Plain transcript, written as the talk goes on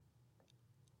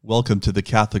Welcome to the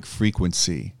Catholic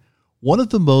Frequency. One of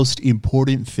the most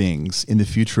important things in the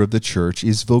future of the Church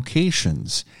is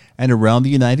vocations. And around the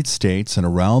United States and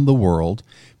around the world,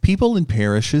 people in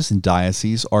parishes and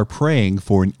dioceses are praying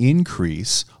for an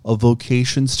increase of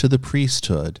vocations to the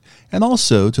priesthood and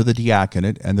also to the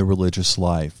diaconate and the religious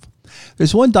life.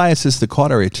 There's one diocese that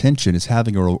caught our attention as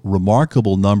having a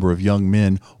remarkable number of young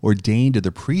men ordained to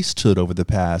the priesthood over the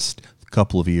past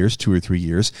couple of years, 2 or 3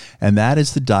 years, and that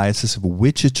is the Diocese of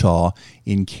Wichita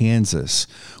in Kansas.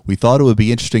 We thought it would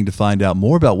be interesting to find out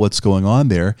more about what's going on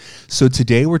there. So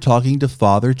today we're talking to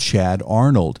Father Chad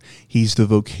Arnold. He's the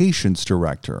Vocations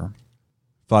Director.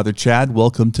 Father Chad,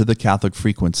 welcome to the Catholic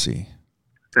Frequency.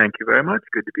 Thank you very much.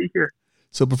 Good to be here.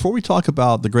 So before we talk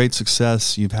about the great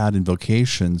success you've had in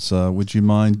vocations, would you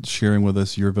mind sharing with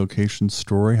us your vocation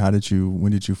story? When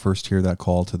did you first hear that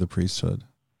call to the priesthood?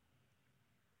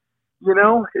 You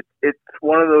know, it's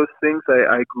one of those things.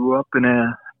 I grew up in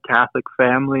a Catholic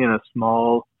family in a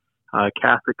small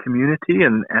Catholic community,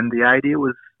 and the idea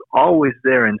was always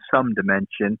there in some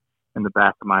dimension in the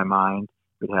back of my mind.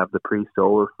 We'd have the priest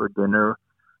over for dinner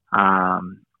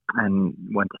and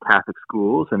went to Catholic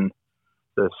schools. And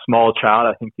as a small child,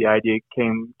 I think the idea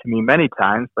came to me many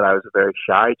times, but I was a very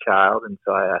shy child, and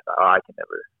so I thought, I can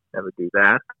never do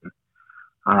that.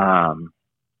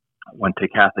 Went to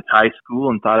Catholic high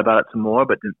school and thought about it some more,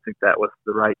 but didn't think that was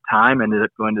the right time. Ended up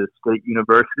going to the state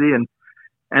university, and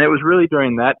it was really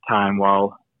during that time,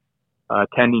 while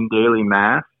attending daily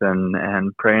mass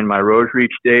and praying my rosary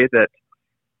each day, that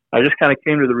I just kind of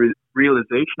came to the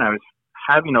realization I was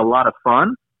having a lot of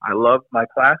fun. I loved my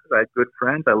classes. I had good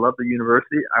friends. I loved the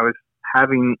university. I was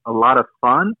having a lot of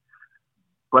fun,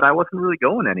 but I wasn't really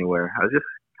going anywhere. I was just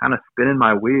kind of spinning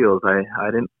my wheels. I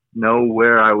didn't know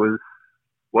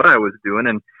what I was doing,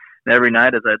 and every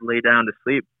night as I'd lay down to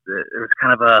sleep, there was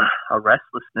kind of a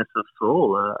restlessness of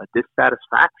soul, a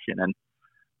dissatisfaction, and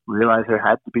realized there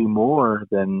had to be more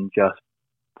than just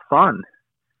fun.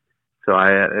 So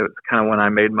it was kind of when I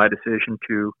made my decision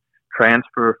to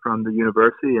transfer from the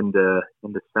university into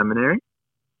seminary. It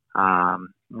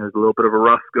was a little bit of a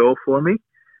rough go for me,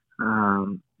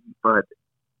 but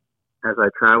as I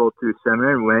traveled through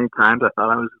seminary, many times I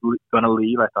thought I was going to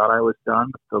leave. I thought I was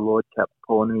done, but the Lord kept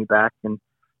pulling me back in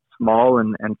small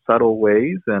and subtle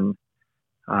ways. And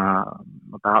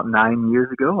about 9 years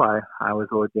ago, I was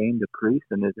ordained a priest,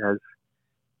 and it has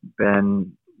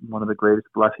been one of the greatest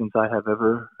blessings I have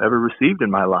ever received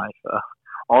in my life.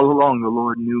 All along, the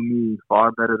Lord knew me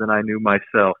far better than I knew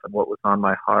myself, and what was on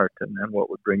my heart, and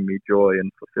what would bring me joy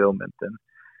and fulfillment.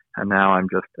 And now I'm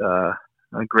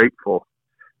just grateful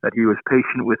that he was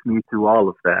patient with me through all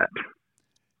of that.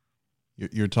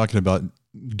 You're talking about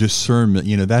discernment.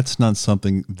 That's not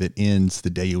something that ends the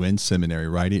day you end seminary,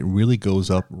 right? It really goes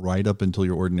up right up until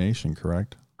your ordination,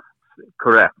 correct?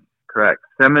 Correct.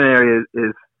 Seminary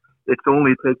is it's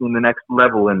only taking the next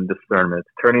level in discernment.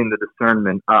 It's turning the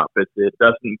discernment up. It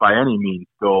doesn't by any means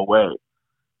go away.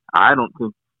 I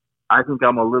think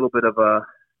I'm a little bit of a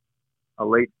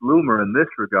late bloomer in this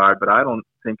regard, but I don't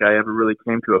think I ever really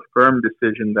came to a firm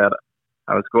decision that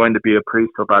I was going to be a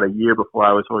priest till about a year before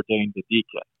I was ordained a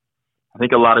deacon. I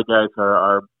think a lot of guys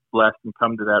are blessed and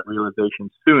come to that realization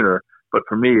sooner, but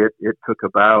for me, it took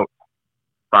about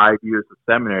 5 years of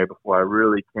seminary before I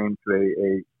really came to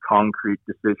a concrete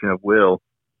decision of will.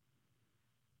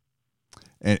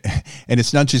 And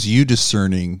it's not just you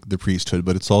discerning the priesthood,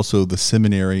 but it's also the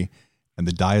seminary and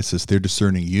the diocese. They're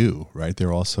discerning you, right?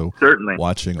 They're also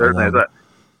watching along.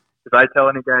 If I tell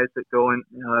any guys that go and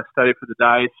study for the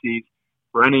diocese,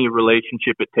 for any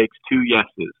relationship, it takes 2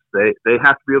 yeses. They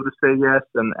have to be able to say yes,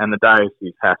 and the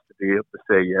diocese has to be able to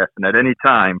say yes. And at any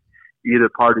time, either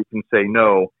party can say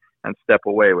no and step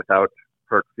away without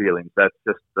hurt feelings. That's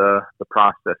just the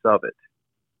process of it.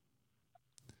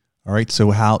 All right.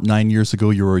 So 9 years ago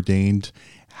you were ordained.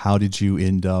 How did you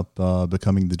end up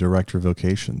becoming the director of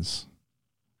vocations?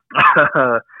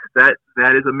 That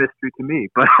is a mystery to me.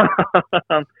 But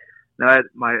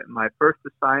my first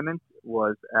assignment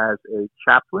was as a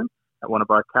chaplain at one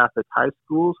of our Catholic high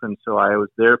schools, and so I was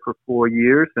there for 4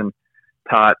 years and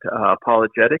taught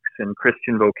apologetics and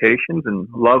Christian vocations, and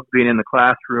loved being in the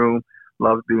classroom,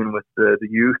 loved being with the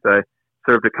youth. I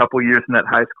served a couple years in that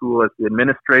high school as the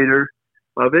administrator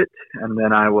of it, and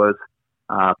then I was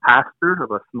pastor of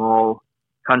a small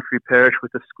country parish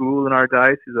with a school in our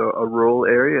diocese, a rural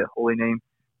area, a Holy Name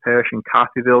Parish in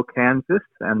Coffeyville, Kansas,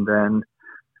 and then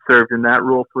served in that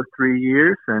role for 3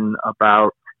 years. And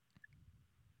about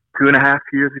 2.5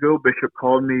 years ago, Bishop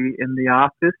called me in the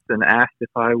office and asked if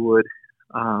I would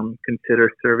consider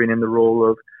serving in the role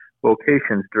of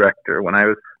Vocations Director. When I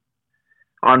was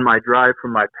on my drive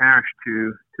from my parish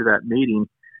to that meeting,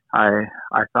 I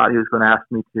thought he was going to ask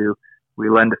me to we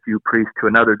lend a few priests to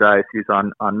another diocese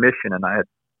on mission, and I had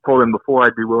told him before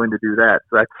I'd be willing to do that.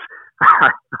 So that's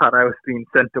I thought I was being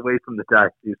sent away from the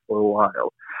diocese for a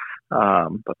while,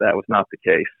 but that was not the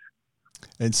case.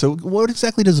 And so what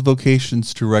exactly does a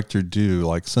vocations director do?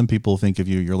 Like, some people think of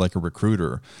you're like a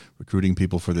recruiter, recruiting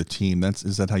people for the team.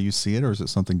 Is that how you see it, or is it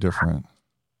something different?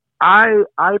 I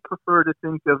prefer to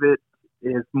think of it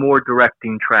as more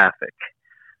directing traffic.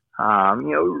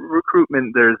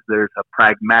 Recruitment, there's a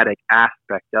pragmatic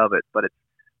aspect of it, but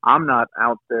I'm not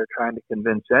out there trying to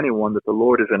convince anyone that the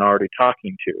Lord isn't already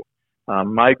talking to.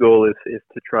 My goal is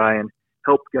to try and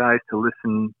help guys to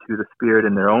listen to the Spirit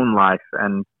in their own life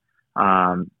and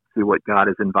see what God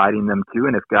is inviting them to.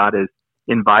 And if God is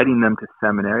inviting them to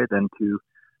seminary, then to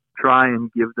try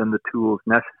and give them the tools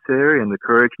necessary and the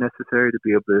courage necessary to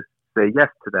be able to say yes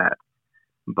to that.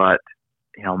 But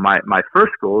my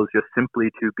first goal is just simply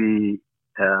to be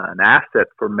an asset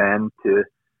for men to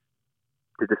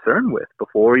discern with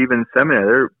before even seminary.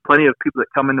 There are plenty of people that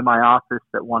come into my office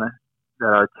that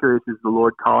are curious, is the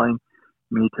Lord calling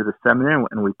me to the seminary?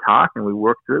 And we talk and we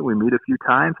work through it. We meet a few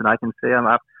times, and I can say,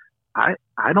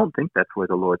 I don't think that's where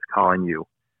the Lord's calling you,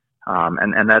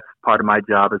 and that's part of my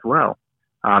job as well.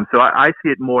 So I see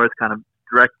it more as kind of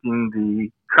directing the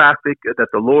traffic that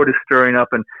the Lord is stirring up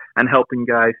and helping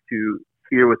guys to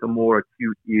hear with a more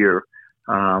acute ear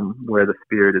where the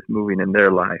Spirit is moving in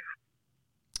their life.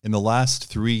 In the last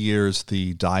 3 years,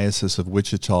 the Diocese of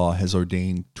Wichita has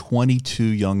ordained 22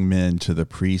 young men to the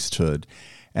priesthood.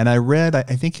 And I read, I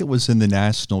think it was in the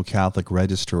National Catholic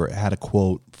Register, it had a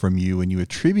quote from you, and you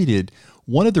attributed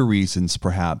one of the reasons,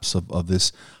 perhaps, of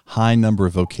this high number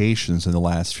of vocations in the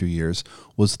last few years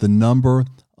was the number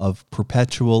of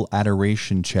perpetual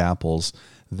adoration chapels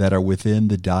that are within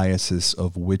the Diocese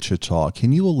of Wichita.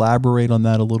 Can you elaborate on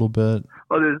that a little bit?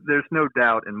 Well, there's no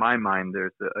doubt in my mind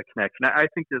there's a connection. I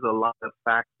think there's a lot of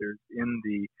factors in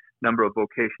the number of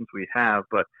vocations we have,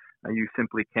 but you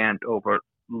simply can't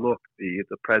overlook the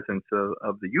presence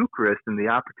of the Eucharist and the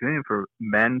opportunity for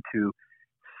men to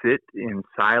sit in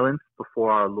silence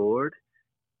before our Lord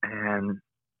and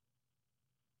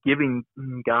giving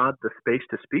God the space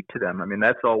to speak to them. I mean,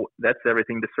 that's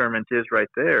everything discernment is right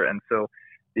there. And so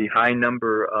the high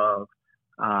number of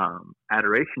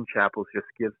adoration chapels just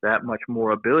gives that much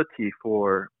more ability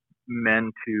for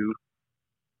men to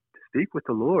speak with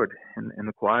the Lord in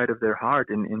the quiet of their heart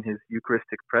in his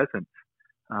Eucharistic presence.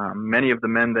 Many of the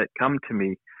men that come to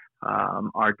me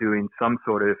are doing some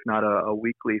sort of, if not a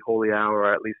weekly holy hour,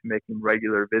 or at least making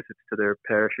regular visits to their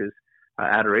parish's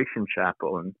adoration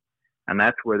chapel. And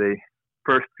that's where they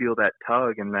first feel that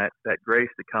tug and that grace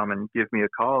to come and give me a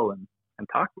call and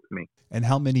talk with me. And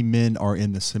how many men are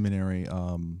in the seminary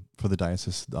for the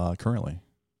diocese currently?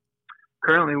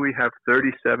 Currently, we have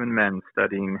 37 men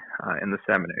studying in the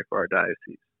seminary for our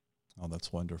diocese. Oh,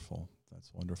 that's wonderful.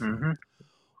 That's wonderful. Mm-hmm.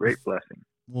 Great blessing.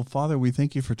 Well, Father, we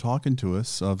thank you for talking to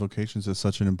us. Vocations is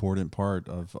such an important part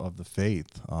of the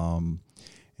faith.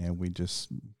 And we just,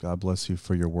 God bless you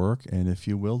for your work. And if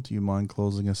you will, do you mind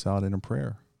closing us out in a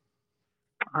prayer?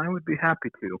 I would be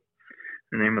happy to.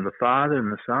 In the name of the Father, and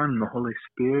the Son, and the Holy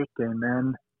Spirit,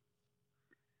 amen.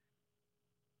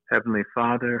 Heavenly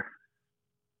Father,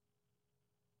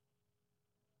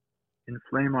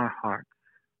 inflame our hearts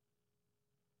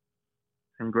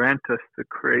and grant us the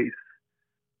grace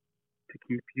to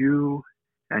keep you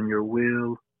and your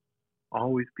will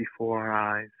always before our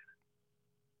eyes.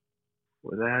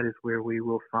 For that is where we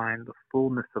will find the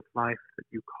fullness of life that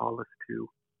you call us to.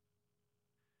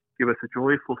 Give us a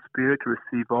joyful spirit to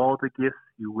receive all the gifts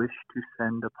you wish to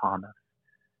send upon us.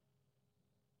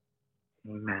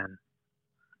 Amen.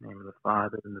 In the name of the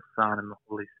Father, and the Son, and the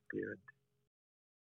Holy Spirit.